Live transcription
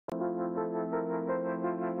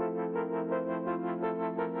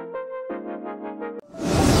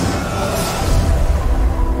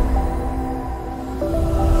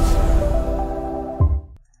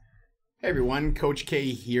Everyone, Coach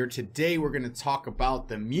K here. Today we're going to talk about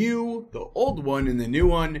the Mew, the old one and the new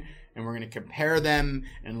one, and we're going to compare them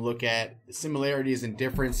and look at the similarities and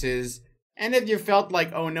differences. And if you felt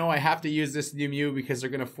like, oh no, I have to use this new Mew because they're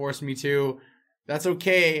going to force me to, that's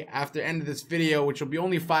okay. After the end of this video, which will be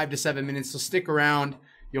only 5 to 7 minutes, so stick around.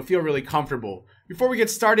 You'll feel really comfortable. Before we get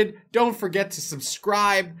started, don't forget to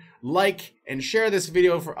subscribe, like, and share this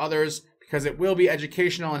video for others because it will be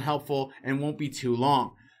educational and helpful and won't be too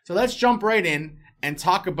long. So let's jump right in and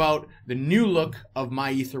talk about the new look of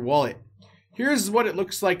Myetherwallet. Here's what it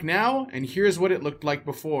looks like now, and here's what it looked like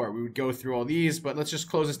before. We would go through all these, but let's just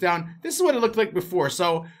close this down. This is what it looked like before.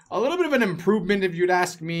 So a little bit of an improvement if you'd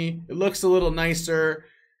ask me. It looks a little nicer.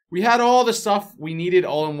 We had all the stuff we needed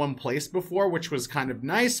all in one place before, which was kind of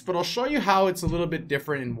nice, but I'll show you how it's a little bit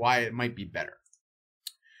different and why it might be better.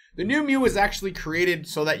 The new Mew is actually created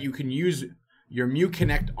so that you can use your Mew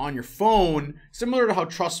Connect on your phone, similar to how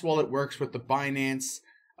Trust Wallet works with the Binance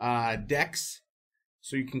DEX.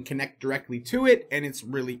 So you can connect directly to it, and it's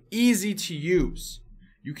really easy to use.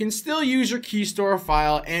 You can still use your key store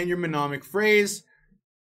file and your mnemonic phrase.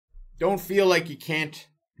 Don't feel like you can't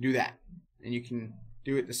do that. And you can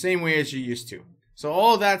do it the same way as you used to. So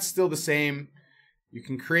all of that's still the same. You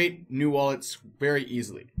can create new wallets very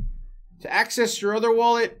easily. To access your other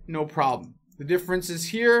wallet, no problem. The difference is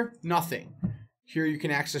here, nothing. Here you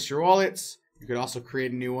can access your wallets. You could also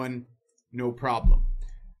create a new one, no problem.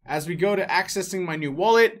 As we go to accessing my new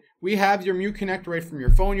wallet, we have your Mew Connect right from your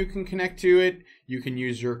phone. You can connect to it. You can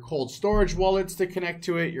use your cold storage wallets to connect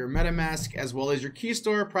to it, your MetaMask, as well as your key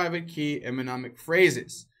store, private key, and mnemonic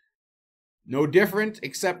phrases. No different,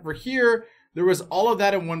 except for here, there was all of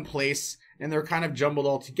that in one place, and they're kind of jumbled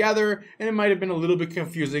all together, and it might have been a little bit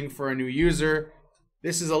confusing for a new user.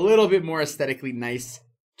 This is a little bit more aesthetically nice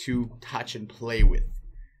to touch and play with.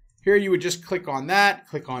 Here you would just click on that,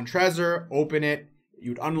 click on Trezor, open it.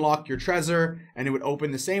 You'd unlock your Trezor, and it would open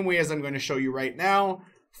the same way as I'm going to show you right now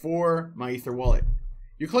for Myetherwallet.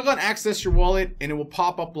 You click on Access Your Wallet, and it will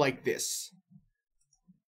pop up like this.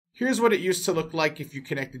 Here's what it used to look like if you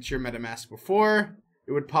connected to your MetaMask before.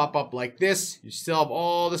 It would pop up like this. You still have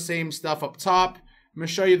all the same stuff up top. I'm going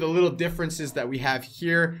to show you the little differences that we have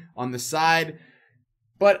here on the side.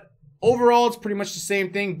 But overall, it's pretty much the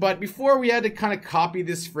same thing. But before, we had to kind of copy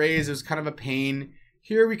this phrase. It was kind of a pain.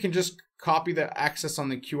 Here we can just copy the access on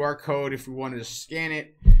the QR code. If we wanted to scan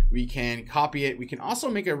it, we can copy it. We can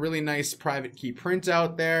also make a really nice private key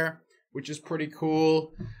printout there, which is pretty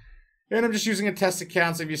cool. And I'm just using a test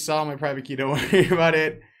account, so if you saw my private key, don't worry about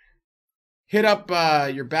it. Hit up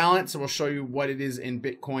your balance, and we'll show you what it is in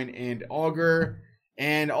Bitcoin and Augur.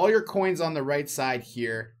 And all your coins on the right side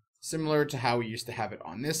here, similar to how we used to have it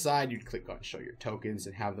on this side. You'd click on Show Your Tokens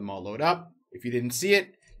and have them all load up. If you didn't see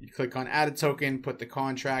it, you'd click on Add a Token, put the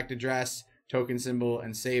contract address, token symbol,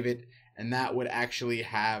 and save it. And that would actually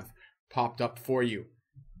have popped up for you.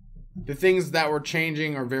 The things that were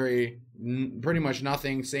changing are pretty much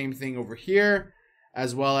nothing. Same thing over here.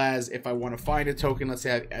 As well as if I want to find a token, let's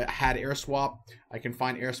say I had AirSwap, I can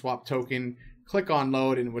find AirSwap token, click on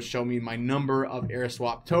load, and it will show me my number of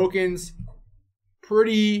AirSwap tokens.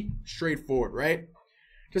 Pretty straightforward, right?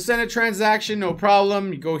 To send a transaction, no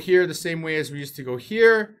problem. You go here the same way as we used to go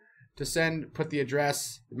here. To send, put the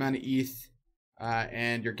address, the amount of ETH,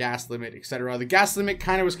 and your gas limit, etc. The gas limit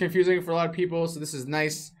kind of was confusing for a lot of people, so this is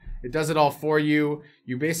nice. It does it all for you.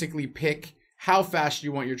 You basically pick how fast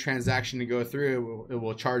you want your transaction to go through. It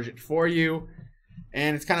will charge it for you.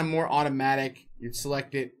 And it's kind of more automatic. You'd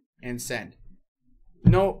select it and send.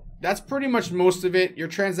 No, that's pretty much most of it. Your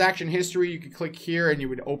transaction history, you could click here and you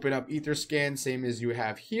would open up Etherscan, same as you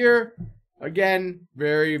have here. Again,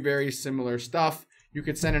 very, very similar stuff. You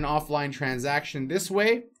could send an offline transaction this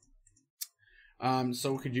way.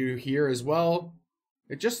 So could you here as well.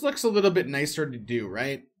 It just looks a little bit nicer to do,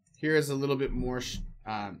 right? Here is a little bit more,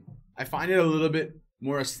 I find it a little bit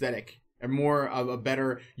more aesthetic and more of a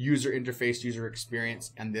better user interface, user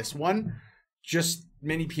experience. And this one, just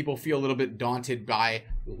many people feel a little bit daunted by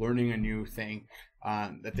learning a new thing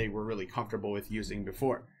that they were really comfortable with using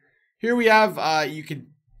before. Here we have, you could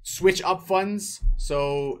switch up funds.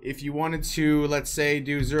 So if you wanted to, let's say,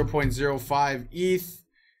 do 0.05 ETH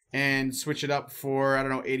and switch it up for, I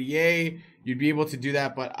don't know, ADA, you'd be able to do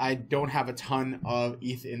that, but I don't have a ton of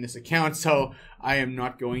ETH in this account, so I am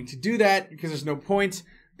not going to do that because there's no point.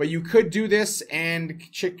 But you could do this and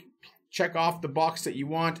check off the box that you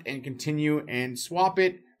want and continue and swap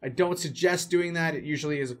it. I don't suggest doing that. It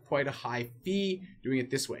usually is quite a high fee doing it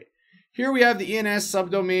this way. Here we have the ENS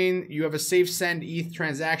subdomain. You have a safe send ETH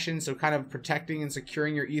transaction, so kind of protecting and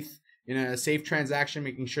securing your ETH in a safe transaction,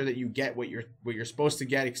 making sure that you get what you're supposed to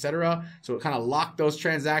get, etc. So it kind of locked those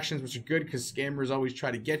transactions, which are good because scammers always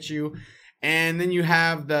try to get you. And then you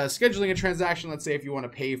have the scheduling a transaction. Let's say if you want to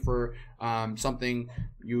pay for something,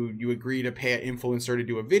 you agree to pay an influencer to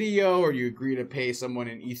do a video, or you agree to pay someone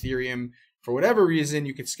in Ethereum for whatever reason.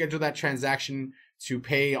 You could schedule that transaction to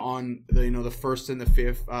pay on the the 1st and the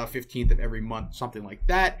 15th of every month, something like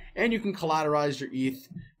that. And you can collateralize your ETH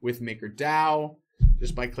with MakerDAO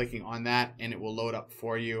just by clicking on that, and it will load up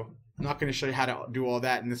for you. I'm not going to show you how to do all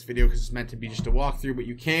that in this video because it's meant to be just a walkthrough, but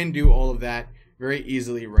you can do all of that very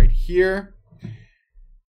easily right here.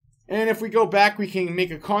 And if we go back, we can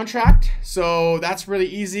make a contract. So that's really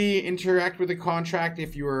easy. Interact with the contract.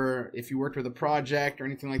 If you worked with a project or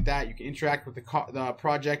anything like that, you can interact with the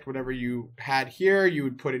project. Whatever you had here, you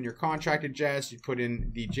would put in your contract address. You'd put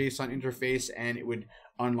in the JSON interface, and it would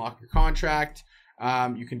unlock your contract.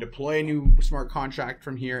 You can deploy a new smart contract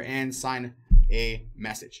from here and sign a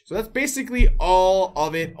message. So that's basically all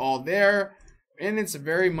of it, all there. And it's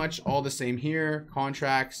very much all the same here.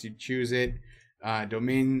 Contracts, you choose it.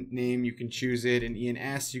 Domain name, you can choose it. An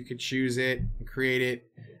ENS, you could choose it and create it.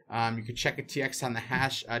 You could check a TX on the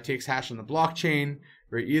hash, TX hash on the blockchain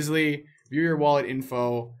very easily. View your wallet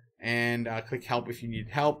info and click help if you need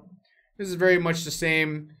help. This is very much the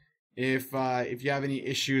same. If you have any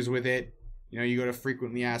issues with it, you go to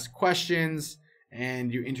frequently asked questions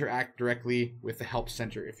and you interact directly with the help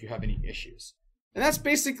center if you have any issues. And that's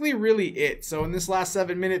basically really it. So in this last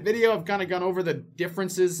 7-minute video, I've kind of gone over the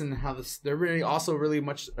differences and how they're really also really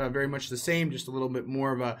much, very much the same, just a little bit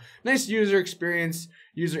more of a nice user experience,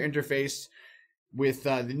 user interface with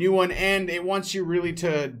the new one. And it wants you really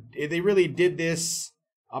they really did this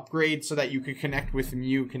upgrade so that you could connect with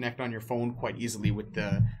Mew, connect on your phone quite easily with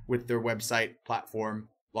their website, platform,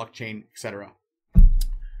 blockchain, etc.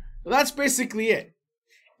 So that's basically it.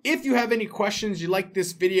 If you have any questions, you like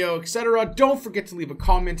this video, etc., don't forget to leave a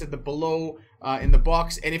comment at the below in the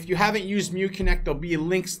box. And if you haven't used Mew Connect, there'll be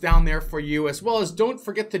links down there for you, as well as don't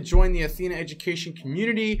forget to join the Athena education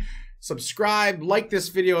community. Subscribe, like this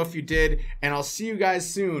video if you did, and I'll see you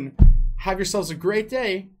guys soon. Have yourselves a great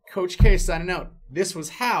day. Coach K signing out. This was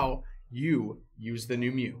how you use the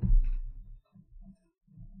new Mew.